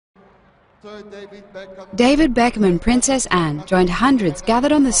David Beckham and Princess Anne joined hundreds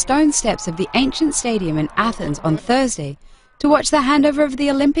gathered on the stone steps of the ancient stadium in Athens on Thursday to watch the handover of the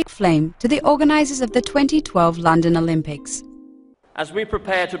Olympic flame to the organisers of the 2012 London Olympics. As we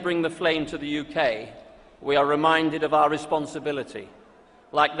prepare to bring the flame to the UK, we are reminded of our responsibility,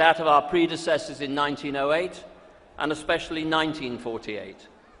 like that of our predecessors in 1908 and especially 1948,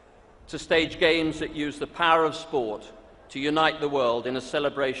 to stage games that use the power of sport to unite the world in a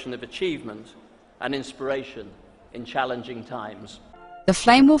celebration of achievement and inspiration in challenging times. The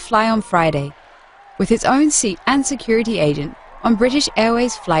flame will fly on Friday, with its own seat and security agent on British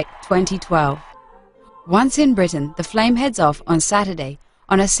Airways Flight 2012. Once in Britain, the flame heads off on Saturday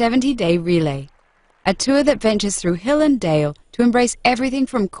on a 70-day relay, a tour that ventures through hill and dale to embrace everything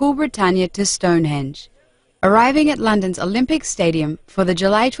from Cool Britannia to Stonehenge, arriving at London's Olympic Stadium for the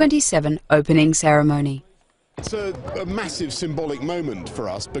July 27 opening ceremony. It's a massive symbolic moment for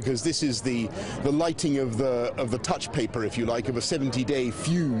us because this is the lighting of the touch paper, if you like, of a 70-day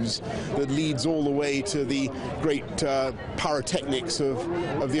fuse that leads all the way to the great pyrotechnics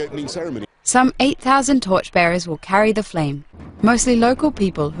of the opening ceremony. Some 8,000 torchbearers will carry the flame, mostly local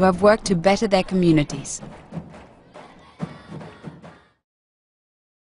people who have worked to better their communities.